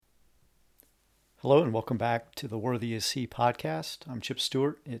Hello and welcome back to the Worthy is He podcast. I'm Chip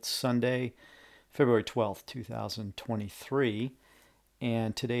Stewart. It's Sunday, February 12th, 2023.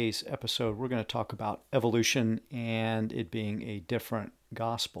 And today's episode, we're going to talk about evolution and it being a different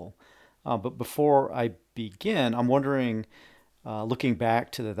gospel. But before I begin, I'm wondering, looking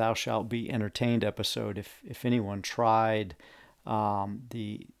back to the Thou Shalt Be Entertained episode, if anyone tried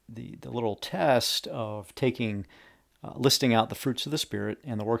the little test of listing out the fruits of the Spirit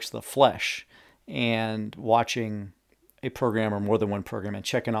and the works of the flesh and watching a program or more than one program and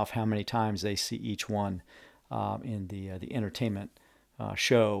checking off how many times they see each one in the entertainment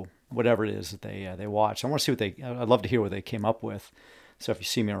show, whatever it is that they watch. I want to see I'd love to hear what they came up with. So if you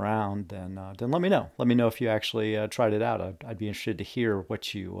see me around, then let me know. Let me know if you actually tried it out. I'd be interested to hear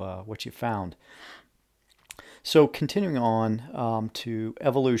what you found. So continuing on to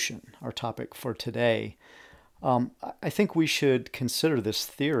evolution, our topic for today. I think we should consider this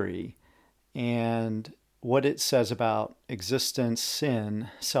theory and what it says about existence, sin,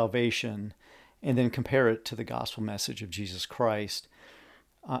 salvation, and then compare it to the gospel message of Jesus Christ.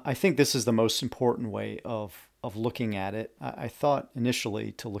 I think this is the most important way of looking at it. I thought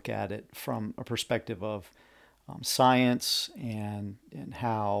initially to look at it from a perspective of science and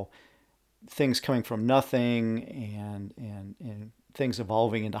how things coming from nothing and things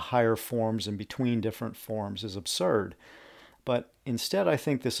evolving into higher forms and between different forms is absurd. But instead, I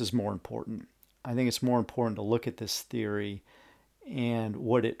think this is more important. I think it's more important to look at this theory and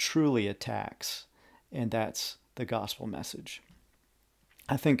what it truly attacks, and that's the gospel message.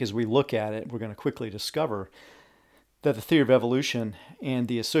 I think as we look at it, we're going to quickly discover that the theory of evolution and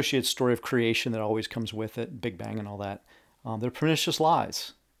the associated story of creation that always comes with it, Big Bang and all that, they're pernicious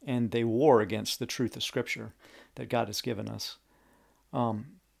lies, and they war against the truth of Scripture that God has given us.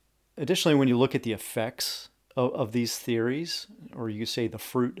 Additionally, when you look at the effects of these theories, or you say the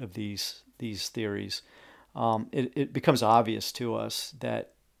fruit of these theories, it becomes obvious to us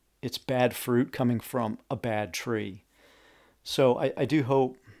that it's bad fruit coming from a bad tree. So I do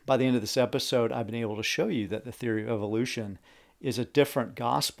hope by the end of this episode I've been able to show you that the theory of evolution is a different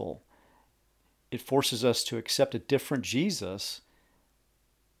gospel. It forces us to accept a different Jesus,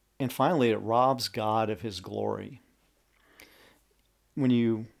 and finally it robs God of his glory.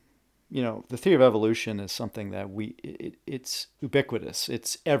 When the theory of evolution is something that it's ubiquitous.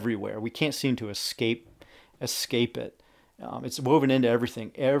 It's everywhere. We can't seem to escape it. It's woven into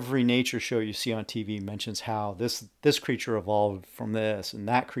everything. Every nature show you see on TV mentions how this creature evolved from this and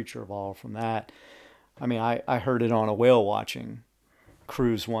that creature evolved from that. I mean, I heard it on a whale watching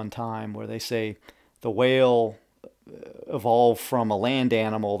cruise one time where they say the whale evolved from a land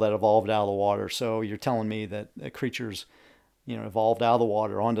animal that evolved out of the water. So you're telling me that the creatures evolved out of the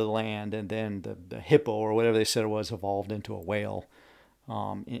water onto the land, and then the hippo or whatever they said it was evolved into a whale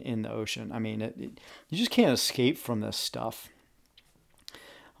in the ocean. I mean, you just can't escape from this stuff.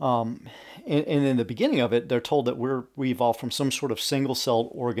 And in the beginning of it, they're told that we evolved from some sort of single-celled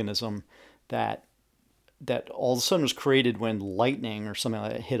organism that all of a sudden was created when lightning or something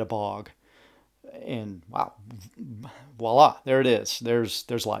like that hit a bog, and wow, voila, there it is.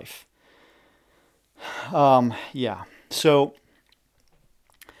 There's life. Yeah. So,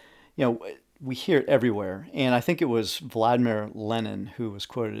 we hear it everywhere. And I think it was Vladimir Lenin who was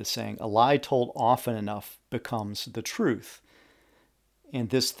quoted as saying, "A lie told often enough becomes the truth." And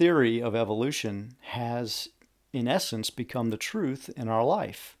this theory of evolution has, in essence, become the truth in our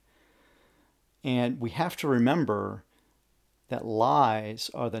life. And we have to remember that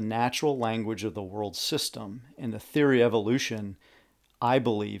lies are the natural language of the world system. And the theory of evolution, I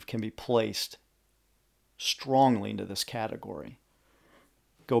believe, can be placed strongly into this category.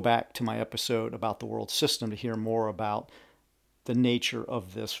 Go back to my episode about the world system to hear more about the nature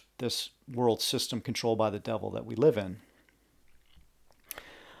of this world system controlled by the devil that we live in.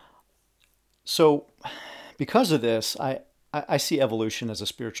 So because of this, I see evolution as a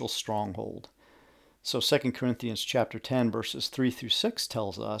spiritual stronghold. So 2 Corinthians chapter 10, verses 3 through 6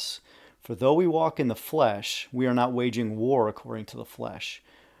 tells us, "For though we walk in the flesh, we are not waging war according to the flesh.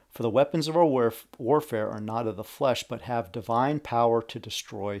 For the weapons of our warfare are not of the flesh, but have divine power to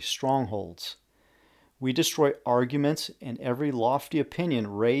destroy strongholds. We destroy arguments and every lofty opinion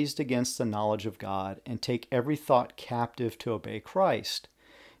raised against the knowledge of God, and take every thought captive to obey Christ,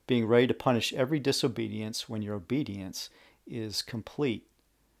 being ready to punish every disobedience when your obedience is complete."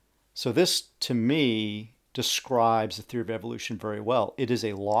 So this, to me, describes the theory of evolution very well. It is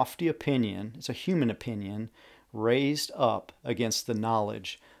a lofty opinion, it's a human opinion, raised up against the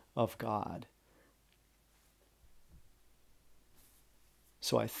knowledge of God.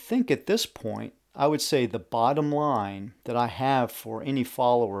 So I think at this point, I would say the bottom line that I have for any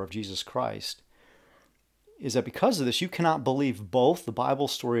follower of Jesus Christ is that because of this, you cannot believe both the Bible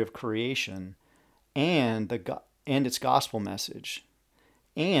story of creation and its gospel message,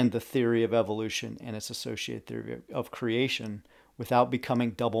 and the theory of evolution and its associated theory of creation without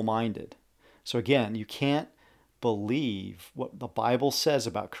becoming double-minded. So again, you can't believe what the Bible says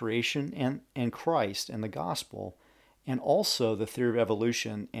about creation and Christ and the gospel, and also the theory of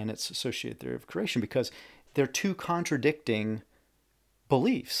evolution and its associated theory of creation, because they're two contradicting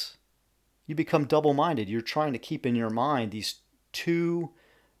beliefs. You become double-minded. You're trying to keep in your mind these two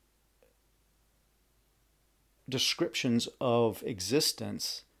descriptions of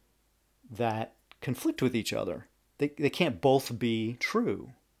existence that conflict with each other. They can't both be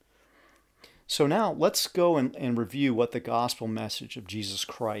true. So now let's go and review what the gospel message of Jesus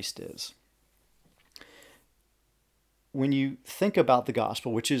Christ is. When you think about the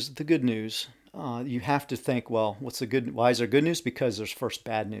gospel, which is the good news, you have to think, well, why is there good news? Because there's first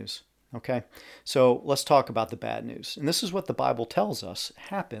bad news. Okay, so let's talk about the bad news. And this is what the Bible tells us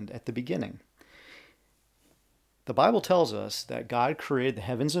happened at the beginning. The Bible tells us that God created the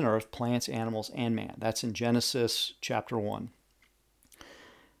heavens and earth, plants, animals, and man. That's in Genesis chapter 1.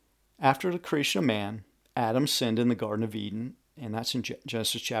 After the creation of man, Adam sinned in the Garden of Eden, and that's in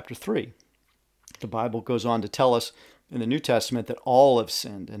Genesis chapter 3. The Bible goes on to tell us in the New Testament that all have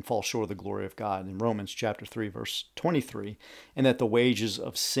sinned and fall short of the glory of God in Romans chapter 3, verse 23, and that the wages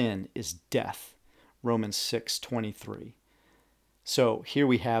of sin is death, Romans 6:23. So here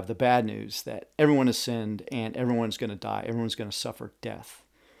we have the bad news that everyone has sinned and everyone's going to die. Everyone's going to suffer death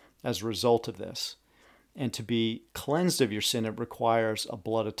as a result of this. And to be cleansed of your sin, it requires a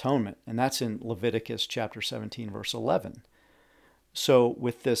blood atonement. And that's in Leviticus chapter 17, verse 11. So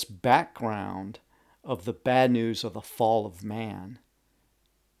with this background of the bad news of the fall of man,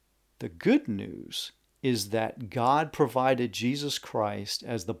 the good news is that God provided Jesus Christ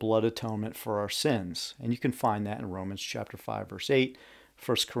as the blood atonement for our sins. And you can find that in Romans chapter 5, verse 8,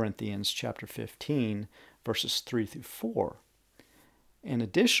 1 Corinthians chapter 15, verses 3 through 4. And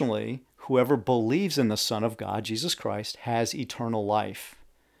additionally, whoever believes in the Son of God, Jesus Christ, has eternal life,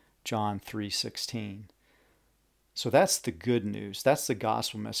 John 3:16. So that's the good news. That's the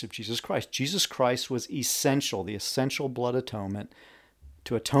gospel message of Jesus Christ. Jesus Christ was essential, the essential blood atonement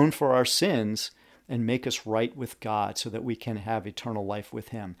to atone for our sins and make us right with God so that we can have eternal life with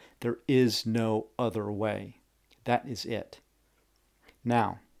Him. There is no other way. That is it.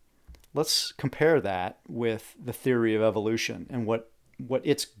 Now, let's compare that with the theory of evolution and what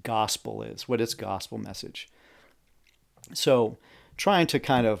its gospel is, what its gospel message. So, trying to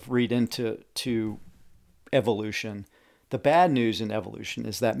kind of read into evolution, the bad news in evolution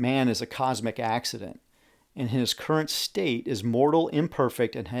is that man is a cosmic accident, and his current state is mortal,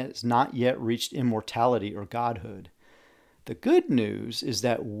 imperfect, and has not yet reached immortality or godhood. The good news is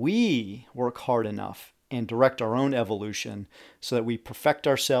that we work hard enough and direct our own evolution so that we perfect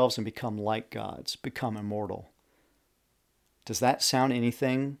ourselves and become like gods, become immortal. Does that sound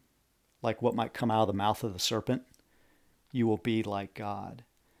anything like what might come out of the mouth of the serpent? You will be like God.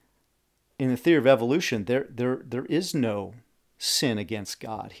 In the theory of evolution, there is no sin against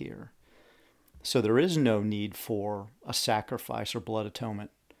God here. So there is no need for a sacrifice or blood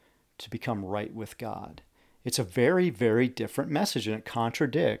atonement to become right with God. It's a very, very different message, and it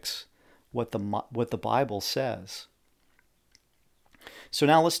contradicts what the Bible says. So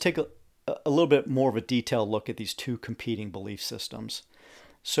now let's take a little bit more of a detailed look at these two competing belief systems.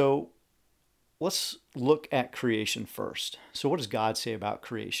 So let's look at creation first. So what does God say about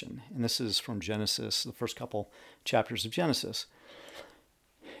creation? And this is from Genesis, the first couple chapters of Genesis.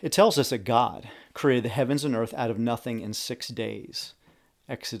 It tells us that God created the heavens and earth out of nothing in 6 days.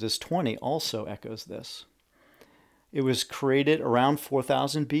 Exodus 20 also echoes this. It was created around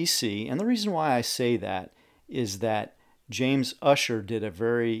 4000 BC, and the reason why I say that is that James Ussher did a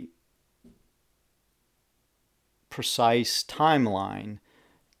very precise timeline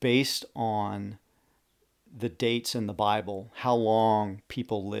based on the dates in the Bible, how long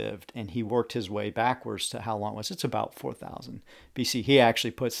people lived, and he worked his way backwards to how long it was. It's about 4000 BC. He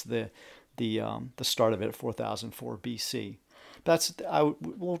actually puts the start of it at 4004 BC.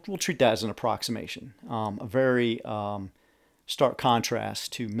 We'll treat that as an approximation, a very stark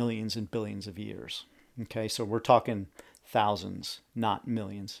contrast to millions and billions of years. Okay, so we're talking thousands, not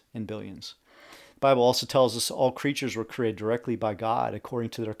millions and billions. The Bible also tells us all creatures were created directly by God according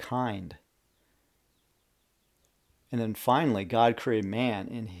to their kind. And then finally, God created man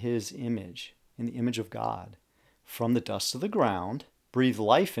in His image, in the image of God, from the dust of the ground, breathed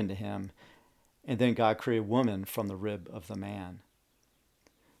life into him, and then God created woman from the rib of the man.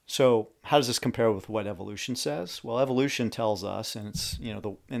 So how does this compare with what evolution says? Well, evolution tells us, and it's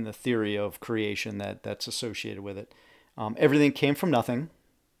in the theory of creation that's associated with it, everything came from nothing.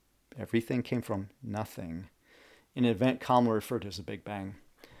 Everything came from nothing. In an event commonly referred to as the Big Bang.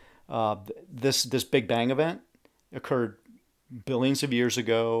 This Big Bang event occurred billions of years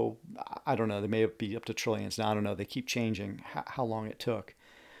ago. I don't know. They may be up to trillions now. I don't know. They keep changing how long it took.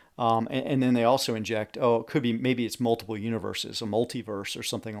 And then they also inject, it could be, maybe it's multiple universes, a multiverse or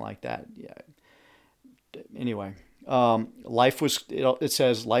something like that. Yeah. Anyway, it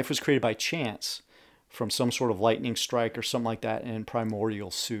says life was created by chance from some sort of lightning strike or something like that in primordial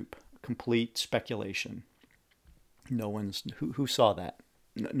soup. Complete speculation. Who saw that?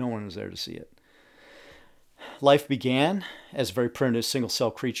 No one was there to see it. Life began as very primitive single-cell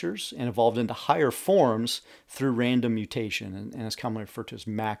creatures and evolved into higher forms through random mutation, and is commonly referred to as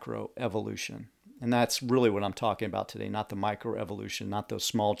macroevolution. And that's really what I'm talking about today, not the microevolution, not those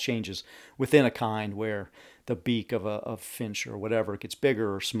small changes within a kind where the beak of a finch or whatever gets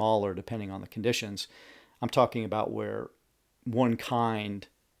bigger or smaller depending on the conditions. I'm talking about where one kind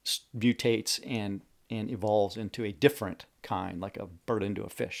mutates and evolves into a different kind, like a bird into a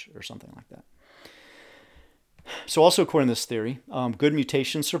fish or something like that. So also according to this theory, good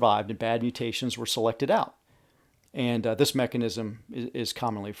mutations survived and bad mutations were selected out. And this mechanism is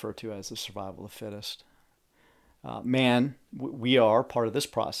commonly referred to as the survival of the fittest. We are part of this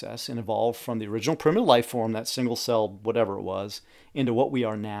process and evolved from the original primitive life form, that single cell, whatever it was, into what we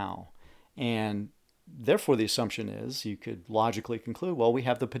are now. And therefore the assumption is, you could logically conclude, well, we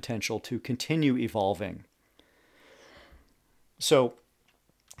have the potential to continue evolving. So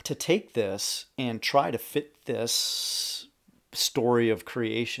to take this and try to fit this story of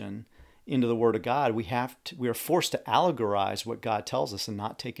creation into the Word of God, we are forced to allegorize what God tells us and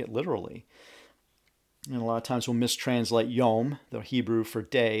not take it literally. And a lot of times we'll mistranslate yom, the Hebrew for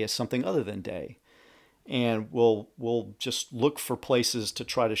day, as something other than day. And we'll just look for places to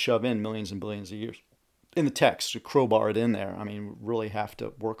try to shove in millions and billions of years in the text, to crowbar it in there. I mean, we really have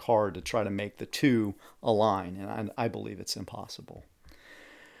to work hard to try to make the two align, and I believe it's impossible.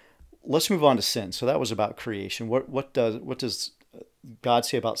 Let's move on to sin. So that was about creation. What does God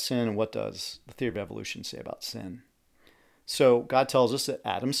say about sin, and what does the theory of evolution say about sin? So God tells us that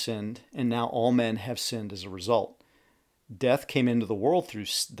Adam sinned, and now all men have sinned as a result. Death came into the world through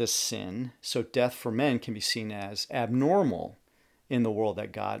this sin, so death for men can be seen as abnormal in the world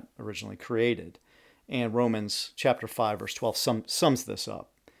that God originally created. And Romans chapter 5, verse 12 sums this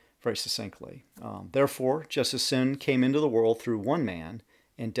up very succinctly. Therefore, just as sin came into the world through one man,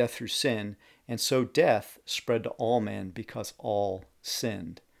 and death through sin, and so death spread to all men because all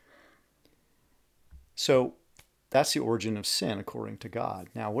sinned. So that's the origin of sin according to God.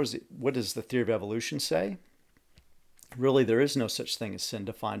 Now, what does the theory of evolution say? Really, there is no such thing as sin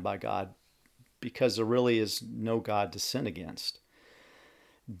defined by God, because there really is no God to sin against.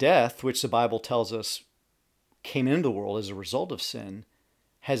 Death, which the Bible tells us came into the world as a result of sin,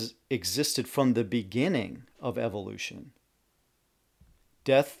 has existed from the beginning of evolution.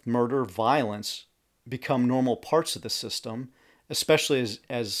 Death, murder, violence become normal parts of the system, especially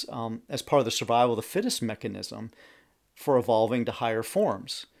as part of the survival of the fittest mechanism for evolving to higher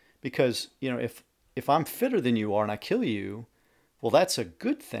forms. Because if I'm fitter than you are and I kill you, well, that's a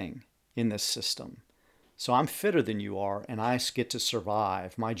good thing in this system. So I'm fitter than you are, and I get to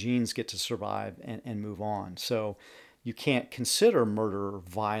survive. My genes get to survive and move on. So you can't consider murder,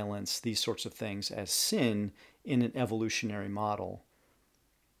 violence, these sorts of things as sin in an evolutionary model.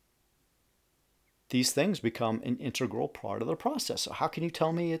 These things become an integral part of the process. So how can you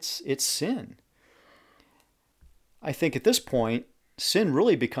tell me it's sin? I think at this point, sin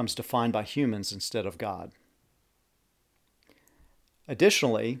really becomes defined by humans instead of God.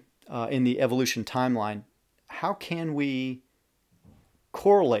 Additionally, in the evolution timeline, how can we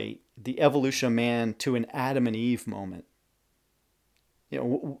correlate the evolution of man to an Adam and Eve moment?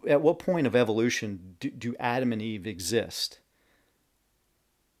 At what point of evolution do Adam and Eve exist?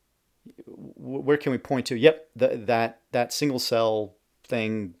 Where can we point to? Yep, that single cell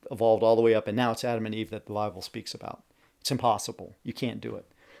thing evolved all the way up, and now it's Adam and Eve that the Bible speaks about. It's impossible. You can't do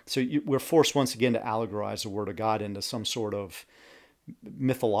it. So we're forced once again to allegorize the Word of God into some sort of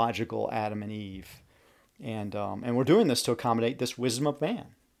mythological Adam and Eve, and we're doing this to accommodate this wisdom of man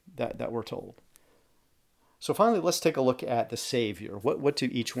that we're told. So finally, let's take a look at the Savior. What do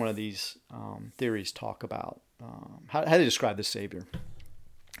each one of these theories talk about? How do they describe the Savior?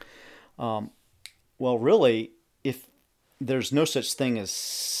 Well, really, if there's no such thing as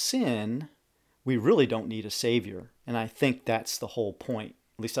sin, we really don't need a Savior. And I think that's the whole point.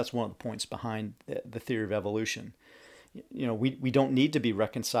 At least that's one of the points behind the theory of evolution. We don't need to be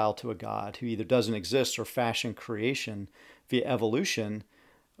reconciled to a God who either doesn't exist or fashioned creation via evolution,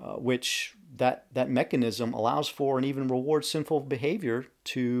 which that mechanism allows for and even rewards sinful behavior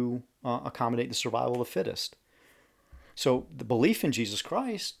to accommodate the survival of the fittest. So the belief in Jesus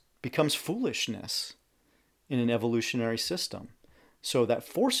Christ becomes foolishness in an evolutionary system. So that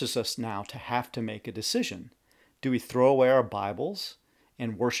forces us now to have to make a decision. Do we throw away our Bibles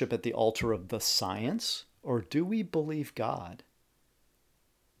and worship at the altar of the science, or do we believe God?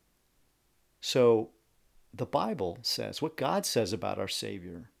 So the Bible says, what God says about our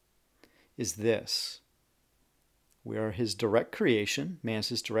Savior is this: we are his direct creation, man's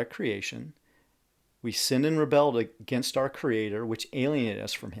his direct creation. We sinned and rebelled against our Creator, which alienated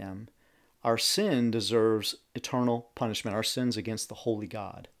us from him. Our sin deserves eternal punishment, our sins against the holy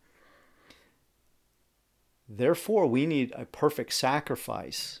God. Therefore, we need a perfect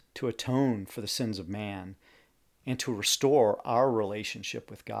sacrifice to atone for the sins of man and to restore our relationship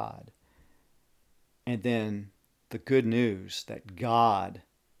with God. And then the good news that God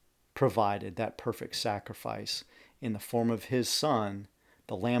provided that perfect sacrifice in the form of his Son,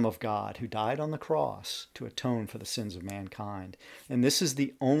 the Lamb of God, who died on the cross to atone for the sins of mankind. And this is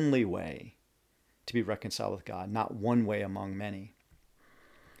the only way to be reconciled with God, not one way among many.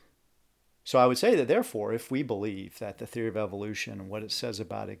 So I would say that, therefore, if we believe that the theory of evolution and what it says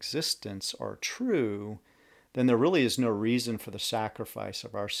about existence are true, then there really is no reason for the sacrifice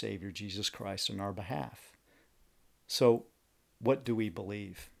of our Savior, Jesus Christ, on our behalf. So what do we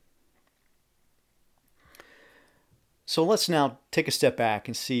believe? So let's now take a step back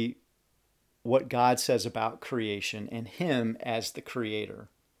and see what God says about creation and him as the creator.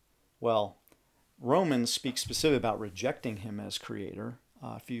 Well, Romans speaks specifically about rejecting him as creator.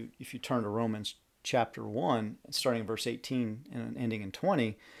 If you turn to Romans chapter 1, starting in verse 18 and ending in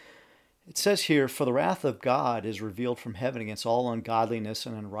 20, it says here, "For the wrath of God is revealed from heaven against all ungodliness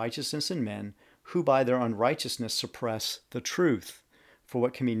and unrighteousness in men, who by their unrighteousness suppress the truth. For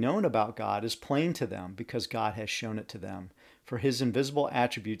what can be known about God is plain to them, because God has shown it to them. For his invisible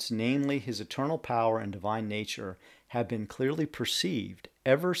attributes, namely his eternal power and divine nature, have been clearly perceived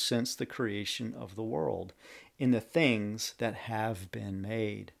ever since the creation of the world, in the things that have been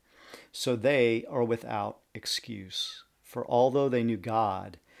made. So they are without excuse. For although they knew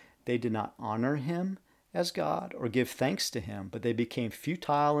God, they did not honor him as God or give thanks to him, but they became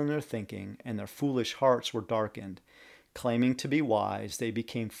futile in their thinking, and their foolish hearts were darkened. Claiming to be wise, they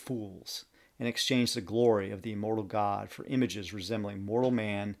became fools and exchanged the glory of the immortal God for images resembling mortal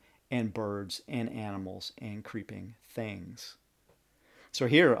man and birds and animals and creeping things." So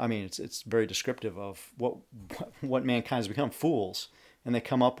here, it's very descriptive of what mankind has become, fools. And they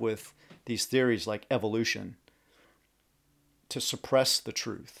come up with these theories like evolution to suppress the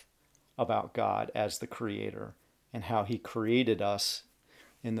truth about God as the creator and how he created us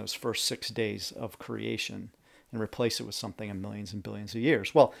in those first 6 days of creation and replace it with something in millions and billions of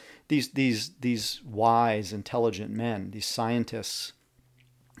years. Well, these wise, intelligent men, these scientists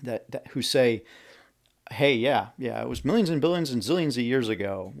that who say, hey, yeah, it was millions and billions and zillions of years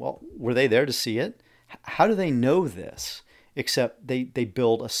ago. Well, were they there to see it? How do they know this? Except they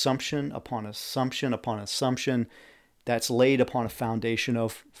build assumption upon assumption upon assumption that's laid upon a foundation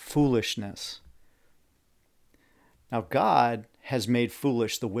of foolishness. Now, God has made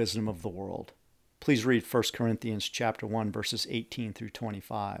foolish the wisdom of the world. Please read 1 Corinthians chapter 1, verses 18 through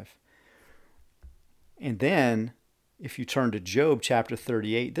 25. And then, if you turn to Job chapter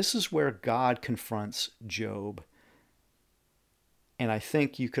 38, this is where God confronts Job. And I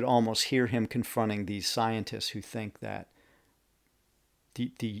think you could almost hear him confronting these scientists who think that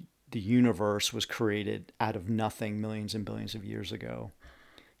the universe was created out of nothing millions and billions of years ago.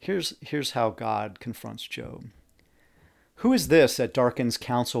 Here's how God confronts Job. "Who is this that darkens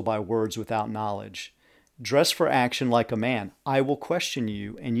counsel by words without knowledge? Dress for action like a man. I will question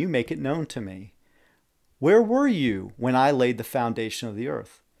you, and you make it known to me. Where were you when I laid the foundation of the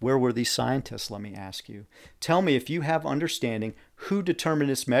earth?" Where were these scientists, let me ask you? "Tell me, if you have understanding, who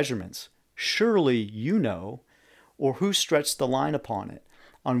determined its measurements? Surely you know. Or who stretched the line upon it?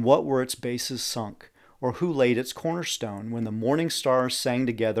 On what were its bases sunk? Or who laid its cornerstone when the morning stars sang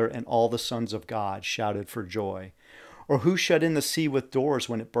together and all the sons of God shouted for joy? Or who shut in the sea with doors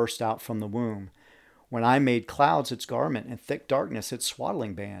when it burst out from the womb? When I made clouds its garment and thick darkness its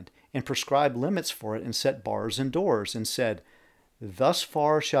swaddling band, and prescribed limits for it and set bars and doors, and said, thus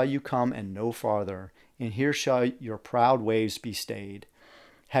far shall you come and no farther, and here shall your proud waves be stayed.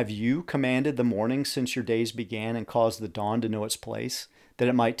 Have you commanded the morning since your days began, and caused the dawn to know its place, that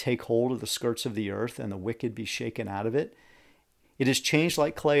it might take hold of the skirts of the earth, and the wicked be shaken out of it? It is changed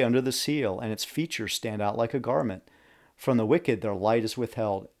like clay under the seal, and its features stand out like a garment. From the wicked their light is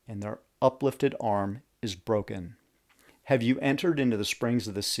withheld, and their uplifted arm is broken. Have you entered into the springs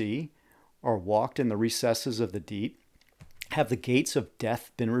of the sea, or walked in the recesses of the deep? Have the gates of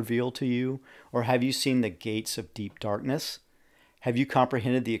death been revealed to you, or have you seen the gates of deep darkness? Have you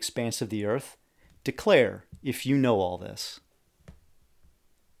comprehended the expanse of the earth? Declare if you know all this.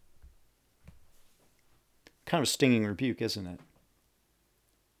 Kind of a stinging rebuke, isn't it?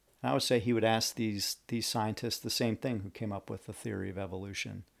 I would say he would ask these scientists the same thing who came up with the theory of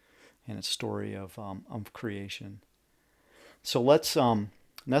evolution and its story of creation. So let's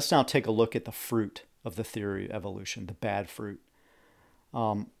now take a look at the fruit of the theory of evolution, the bad fruit.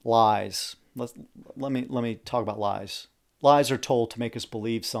 Lies. Let me talk about lies. Lies are told to make us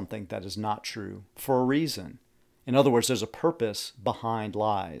believe something that is not true for a reason. In other words, there's a purpose behind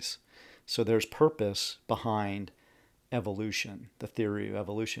lies. So there's purpose behind evolution, the theory of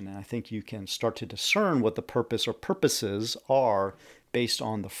evolution. And I think you can start to discern what the purpose or purposes are based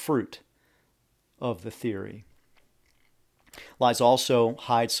on the fruit of the theory. Lies also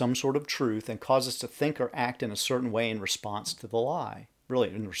hide some sort of truth and cause us to think or act in a certain way in response to the lie,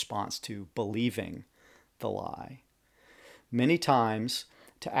 really in response to believing the lie. Many times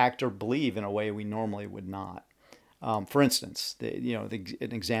to act or believe in a way we normally would not. For instance,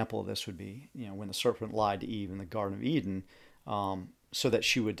 an example of this would be, when the serpent lied to Eve in the Garden of Eden, so that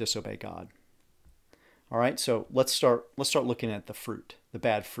she would disobey God. All right, so let's start looking at the fruit, the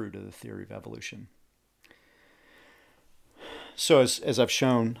bad fruit of the theory of evolution. So as I've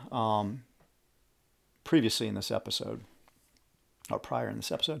shown previously in this episode, or prior in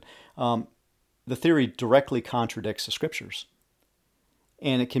this episode, the theory directly contradicts the scriptures.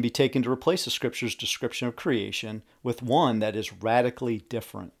 And it can be taken to replace the scripture's description of creation with one that is radically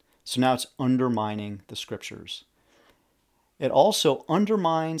different. So now it's undermining the scriptures. It also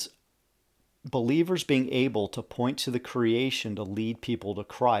undermines believers being able to point to the creation to lead people to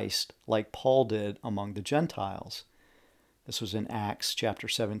Christ, like Paul did among the Gentiles. This was in Acts chapter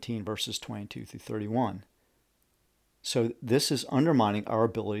 17, verses 22 through 31. So this is undermining our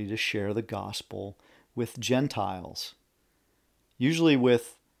ability to share the gospel with Gentiles. Usually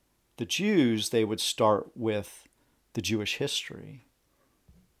with the Jews, they would start with the Jewish history,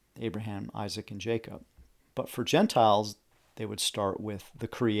 Abraham, Isaac, and Jacob. But for Gentiles, they would start with the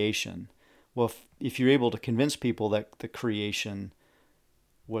creation. Well, if you're able to convince people that the creation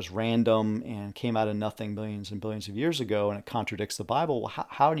was random and came out of nothing billions and billions of years ago and it contradicts the Bible, well,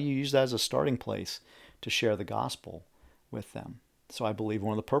 how do you use that as a starting place to share the gospel with them? So I believe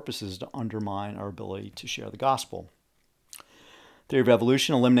one of the purposes is to undermine our ability to share the gospel. Theory of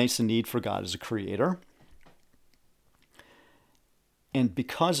evolution eliminates the need for God as a creator. And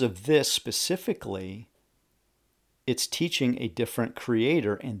because of this specifically, it's teaching a different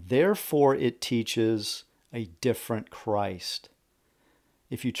creator, and therefore it teaches a different Christ.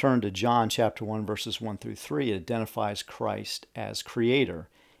 If you turn to John chapter 1, verses 1 through 3, it identifies Christ as creator.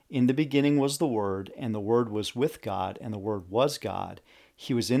 In the beginning was the Word, and the Word was with God, and the Word was God.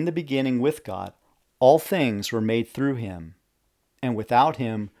 He was in the beginning with God. All things were made through him, and without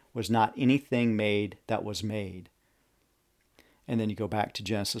him was not anything made that was made. And then you go back to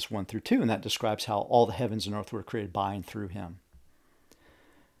Genesis 1 through 2, and that describes how all the heavens and earth were created by and through him.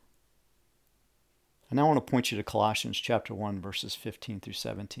 And now I want to point you to Colossians chapter 1, verses 15 through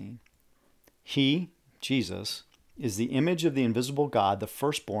 17. He, Jesus, is the image of the invisible God, the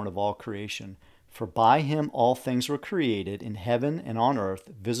firstborn of all creation. For by him all things were created in heaven and on earth,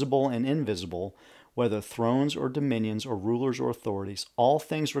 visible and invisible, whether thrones or dominions or rulers or authorities. All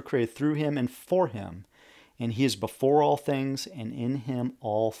things were created through him and for him. And he is before all things, and in him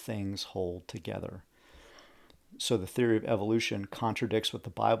all things hold together. So the theory of evolution contradicts what the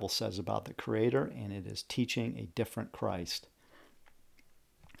Bible says about the Creator, and it is teaching a different Christ.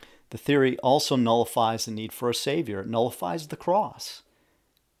 The theory also nullifies the need for a Savior. It nullifies the cross.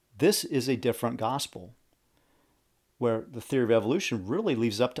 This is a different gospel, where the theory of evolution really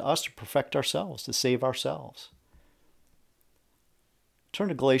leaves up to us to perfect ourselves, to save ourselves. Turn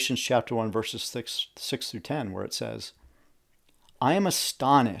to Galatians chapter 1, verses 6 through 10, where it says, I am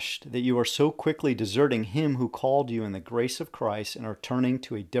astonished that you are so quickly deserting him who called you in the grace of Christ and are turning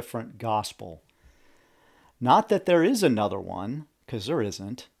to a different gospel. Not that there is another one, because there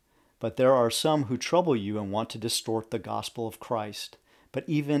isn't, but there are some who trouble you and want to distort the gospel of Christ. But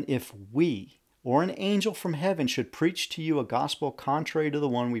even if we, or an angel from heaven, should preach to you a gospel contrary to the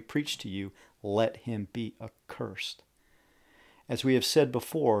one we preach to you, let him be accursed. As we have said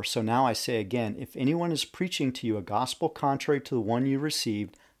before, so now I say again, if anyone is preaching to you a gospel contrary to the one you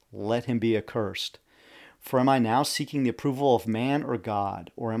received, let him be accursed. For am I now seeking the approval of man or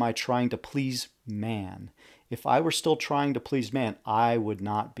God, or am I trying to please man? If I were still trying to please man, I would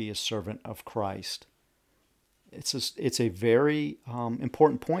not be a servant of Christ. It's a very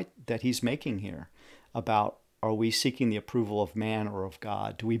important point that he's making here about, are we seeking the approval of man or of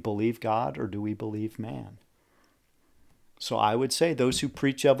God? Do we believe God or do we believe man? So I would say those who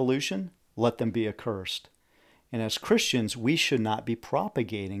preach evolution, let them be accursed. And as Christians, we should not be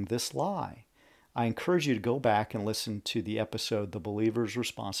propagating this lie. I encourage you to go back and listen to the episode, The Believer's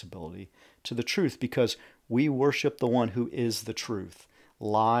Responsibility to the Truth, because we worship the one who is the truth.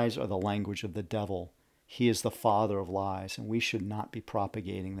 Lies are the language of the devil. He is the father of lies, and we should not be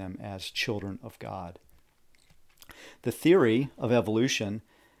propagating them as children of God. The theory of evolution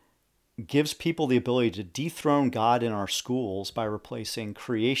gives people the ability to dethrone God in our schools by replacing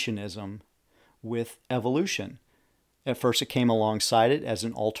creationism with evolution. At first it came alongside it as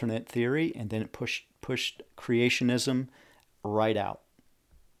an alternate theory, and then it pushed creationism right out.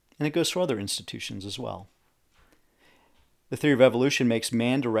 And it goes for other institutions as well. The theory of evolution makes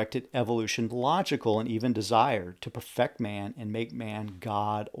man-directed evolution logical and even desired to perfect man and make man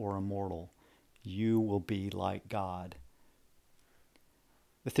God or immortal. You will be like God.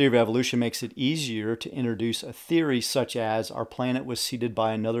 The theory of evolution makes it easier to introduce a theory such as our planet was seeded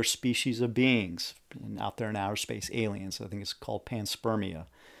by another species of beings out there in outer space, aliens. I think it's called panspermia,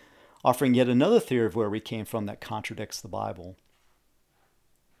 offering yet another theory of where we came from that contradicts the Bible.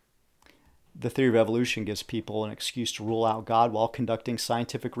 The theory of evolution gives people an excuse to rule out God while conducting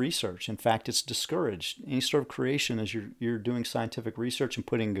scientific research. In fact, it's discouraged. Any sort of creation, as you're doing scientific research and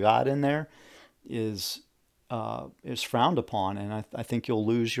putting God in there, is frowned upon, and I think you'll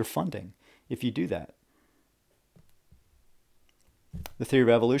lose your funding if you do that. The theory of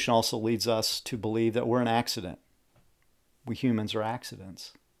evolution also leads us to believe that we're an accident. We humans are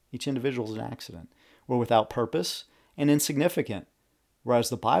accidents. Each individual is an accident. We're without purpose and insignificant, whereas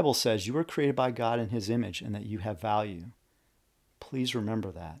the Bible says you were created by God in His image and that you have value. Please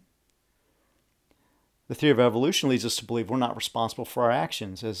remember that. The theory of evolution leads us to believe we're not responsible for our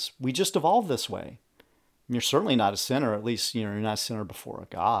actions, as we just evolved this way. You're certainly not a sinner, at least you're not a sinner before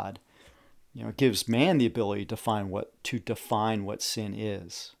a God. It gives man the ability to define what sin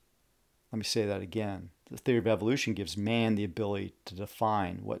is. Let me say that again. The theory of evolution gives man the ability to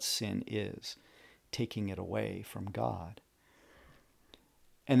define what sin is, taking it away from God.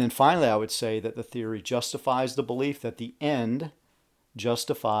 And then finally, I would say that the theory justifies the belief that the end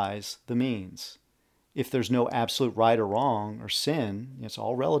justifies the means. If there's no absolute right or wrong or sin, it's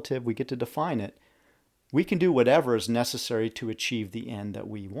all relative, we get to define it. We can do whatever is necessary to achieve the end that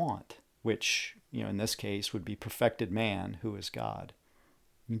we want, which, in this case would be perfected man who is God.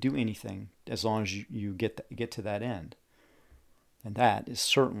 You can do anything as long as you get to that end. And that is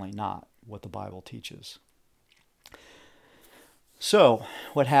certainly not what the Bible teaches. So,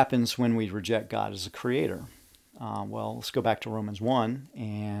 what happens when we reject God as a creator? Well, let's go back to Romans 1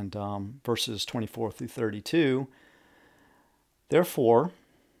 and verses 24 through 32. Therefore,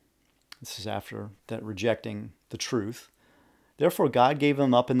 this is after that rejecting the truth. Therefore God gave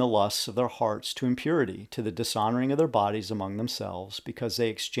them up in the lusts of their hearts to impurity, to the dishonoring of their bodies among themselves, because they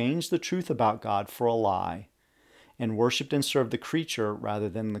exchanged the truth about God for a lie, and worshipped and served the creature rather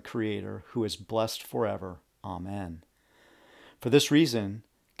than the Creator, who is blessed forever. Amen. For this reason,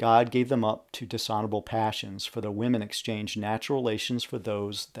 God gave them up to dishonorable passions, for the women exchanged natural relations for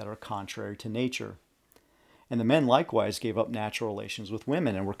those that are contrary to nature. And the men likewise gave up natural relations with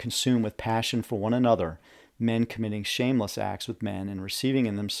women and were consumed with passion for one another, men committing shameless acts with men and receiving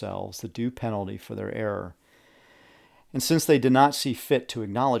in themselves the due penalty for their error. And since they did not see fit to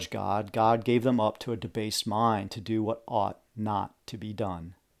acknowledge God, God gave them up to a debased mind to do what ought not to be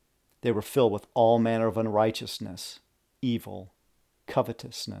done. They were filled with all manner of unrighteousness, evil,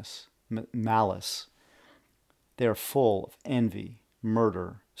 covetousness, malice. They are full of envy,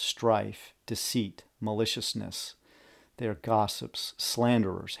 murder, strife, deceit, maliciousness. They are gossips,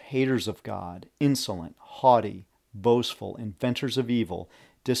 slanderers, haters of God, insolent, haughty, boastful, inventors of evil,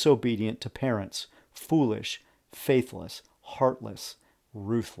 disobedient to parents, foolish, faithless, heartless,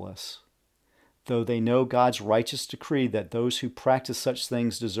 ruthless. Though they know God's righteous decree that those who practice such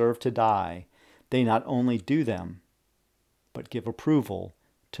things deserve to die, they not only do them, but give approval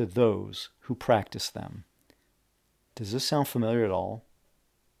to those who practice them. Does this sound familiar at all?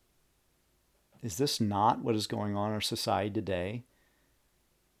 Is this not what is going on in our society today?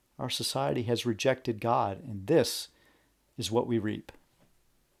 Our society has rejected God, and this is what we reap.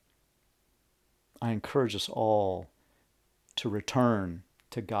 I encourage us all to return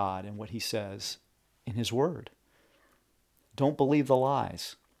to God and what He says in His Word. Don't believe the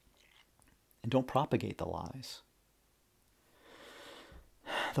lies, and don't propagate the lies.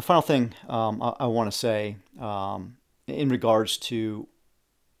 The final thing I want to say in regards to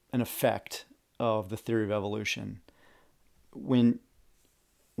an effect of the theory of evolution, when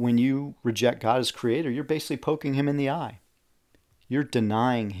you reject God as creator, you're basically poking him in the eye. You're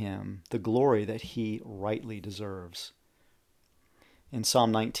denying him the glory that he rightly deserves. In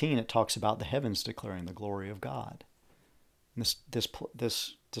Psalm 19, it talks about the heavens declaring the glory of God.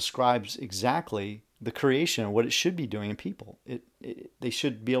 This describes exactly the creation and what it should be doing in people. They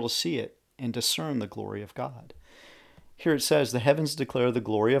should be able to see it and discern the glory of God. Here it says, the heavens declare the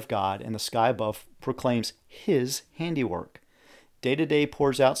glory of God, and the sky above proclaims his handiwork. Day to day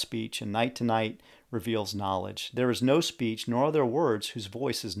pours out speech, and night to night reveals knowledge. There is no speech, nor are there words whose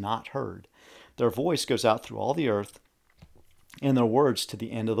voice is not heard. Their voice goes out through all the earth, and their words to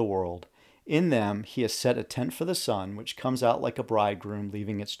the end of the world. In them he has set a tent for the sun, which comes out like a bridegroom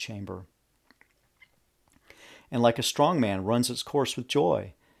leaving its chamber. And like a strong man runs its course with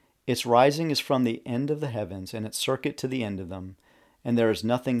joy. Its rising is from the end of the heavens, and its circuit to the end of them, and there is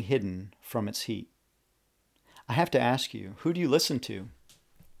nothing hidden from its heat. I have to ask you, who do you listen to?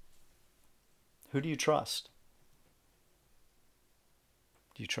 Who do you trust?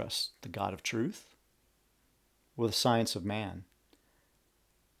 Do you trust the God of truth or the science of man?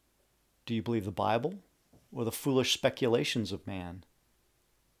 Do you believe the Bible or the foolish speculations of man?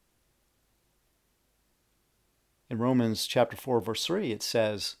 In Romans chapter 4, verse 3, it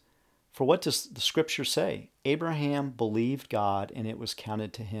says, for what does the scripture say? Abraham believed God, and it was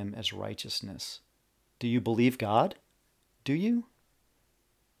counted to him as righteousness. Do you believe God? Do you?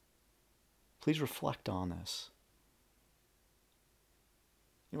 Please reflect on this.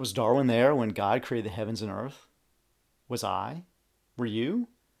 Was Darwin there when God created the heavens and earth? Was I? Were you?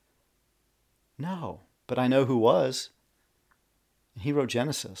 No, but I know who was. He wrote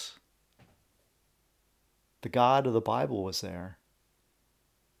Genesis. The God of the Bible was there.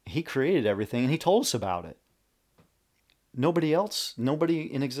 He created everything, and he told us about it. Nobody else, nobody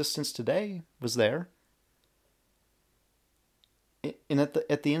in existence today was there. And at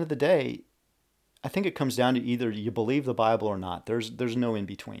the end of the day, I think it comes down to either you believe the Bible or not. There's no in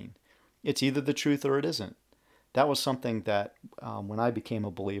between. It's either the truth or it isn't. That was something that when I became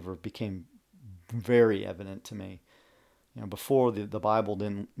a believer became very evident to me. Before the Bible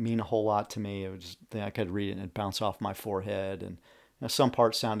didn't mean a whole lot to me. It was just, I could read it and it'd bounce off my forehead, and some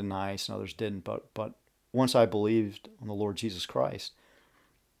parts sounded nice and others didn't. But once I believed on the Lord Jesus Christ,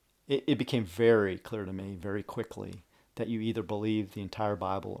 it became very clear to me very quickly that you either believe the entire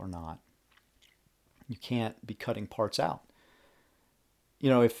Bible or not. You can't be cutting parts out.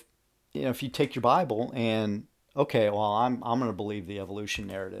 If you take your Bible and okay, well, I'm going to believe the evolution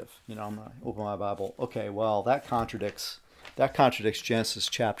narrative. I'm going to open my Bible. Okay, well, that contradicts Genesis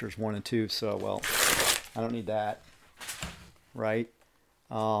chapters 1 and 2. So, well, I don't need that, right?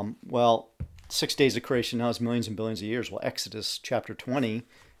 Well, 6 days of creation now is millions and billions of years. Well, Exodus chapter 20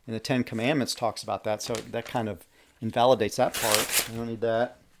 in the Ten Commandments talks about that. So that kind of invalidates that part. I don't need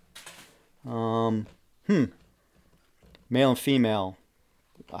that. Male and female.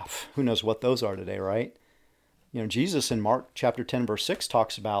 Who knows what those are today, right? Jesus in Mark chapter 10, verse 6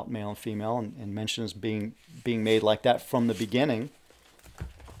 talks about male and female and mentions being made like that from the beginning.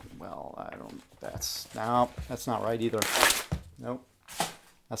 Well, that's not right either. Nope.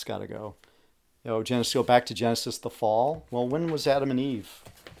 That's got to go. Go back to Genesis, the fall. Well, when was Adam and Eve?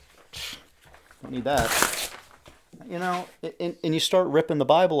 Don't need that. And you start ripping the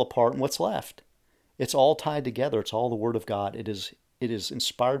Bible apart, and what's left? It's all tied together. It's all the Word of God. It is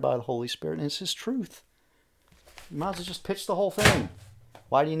inspired by the Holy Spirit, and it's His truth. You might as well just pitch the whole thing.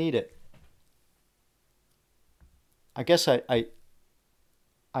 Why do you need it? I guess I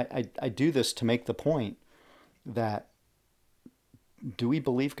do this to make the point that do we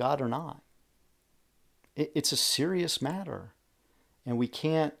believe God or not? It's a serious matter, and we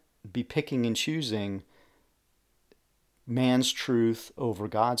can't be picking and choosing man's truth over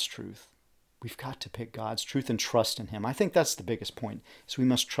God's truth. We've got to pick God's truth and trust in Him. I think that's the biggest point, is we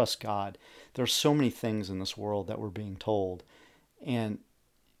must trust God. There are so many things in this world that we're being told, and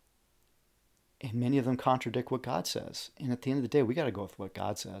many of them contradict what God says. And at the end of the day, we got to go with what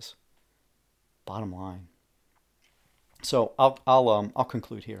God says. Bottom line. So I'll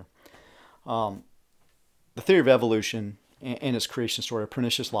conclude here. The theory of evolution and its creation story are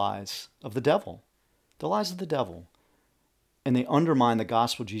pernicious lies of the devil. The lies of the devil. And they undermine the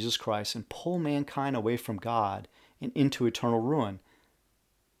gospel of Jesus Christ and pull mankind away from God and into eternal ruin.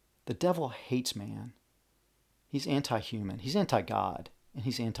 The devil hates man. He's anti-human. He's anti-God, and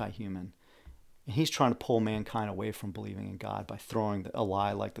he's anti-human. And he's trying to pull mankind away from believing in God by throwing a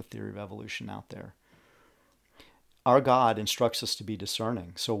lie like the theory of evolution out there. Our God instructs us to be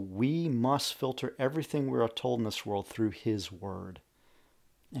discerning. So we must filter everything we are told in this world through His Word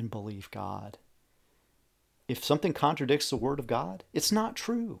and believe God. If something contradicts the Word of God, it's not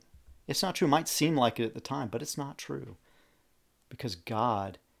true. It's not true. It might seem like it at the time, but it's not true. Because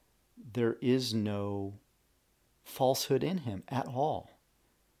God, there is no falsehood in Him at all.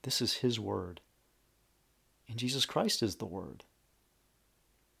 This is His Word. And Jesus Christ is the Word.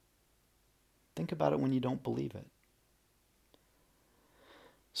 Think about it when you don't believe it.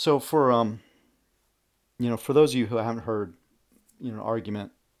 So for those of you who haven't heard, an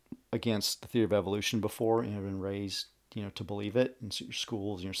argument against the theory of evolution before, been raised, to believe it in your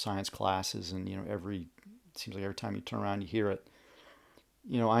schools, your science classes, and it seems like every time you turn around you hear it.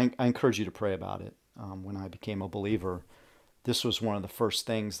 I encourage you to pray about it. When I became a believer, this was one of the first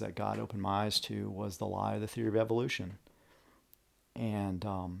things that God opened my eyes to, was the lie of the theory of evolution, and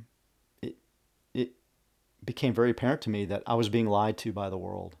it became very apparent to me that I was being lied to by the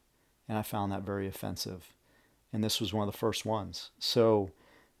world, and I found that very offensive. And this was one of the first ones. So,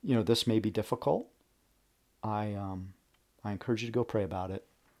 this may be difficult. I encourage you to go pray about it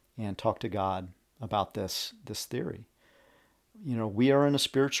and talk to God about this theory. We are in a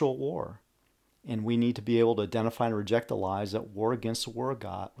spiritual war, and we need to be able to identify and reject the lies that war against the Word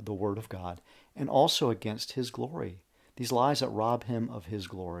of God, and also against His glory. These lies that rob Him of His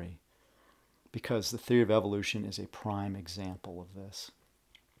glory. Because the theory of evolution is a prime example of this.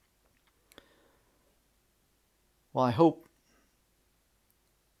 Well, I hope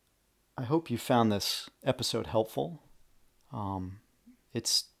you found this episode helpful.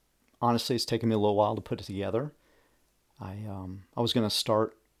 It's taken me a little while to put it together. I was going to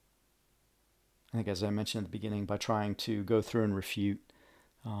start, I think, as I mentioned at the beginning, by trying to go through and refute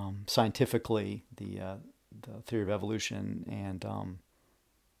scientifically the theory of evolution and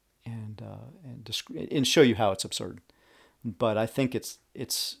show you how it's absurd. But I think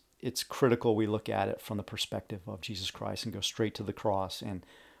it's critical we look at it from the perspective of Jesus Christ and go straight to the cross. And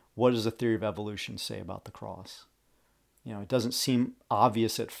what does the theory of evolution say about the cross? It doesn't seem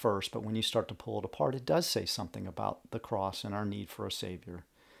obvious at first, but when you start to pull it apart, it does say something about the cross and our need for a Savior.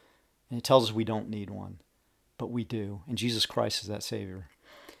 And it tells us we don't need one, but we do. And Jesus Christ is that Savior.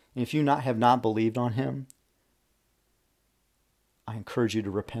 And if you have not believed on Him, I encourage you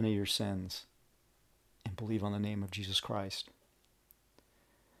to repent of your sins and believe on the name of Jesus Christ.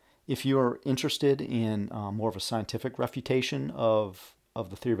 If you are interested in more of a scientific refutation of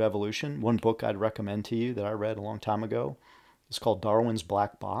the theory of evolution, one book I'd recommend to you that I read a long time ago is called Darwin's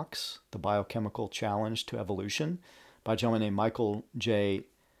Black Box, The Biochemical Challenge to Evolution, by a gentleman named Michael J.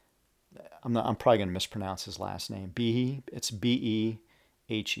 I'm probably going to mispronounce his last name. Behe. It's Behe.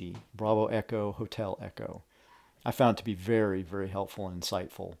 Bravo Echo Hotel Echo. I found it to be very, very helpful and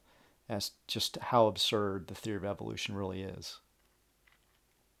insightful as just how absurd the theory of evolution really is.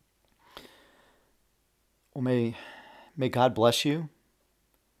 Well, may God bless you.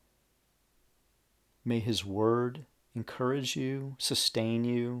 May His Word encourage you, sustain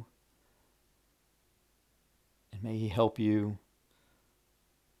you, and may He help you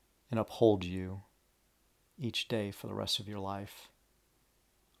and uphold you each day for the rest of your life.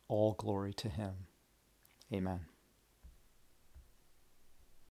 All glory to Him. Amen.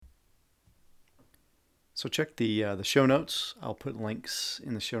 So check the show notes. I'll put links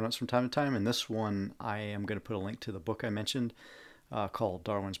in the show notes from time to time. And this one, I am going to put a link to the book I mentioned called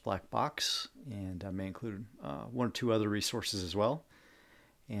Darwin's Black Box. And I may include one or two other resources as well.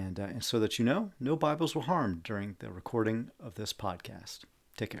 And so that no Bibles were harmed during the recording of this podcast.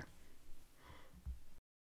 Take care.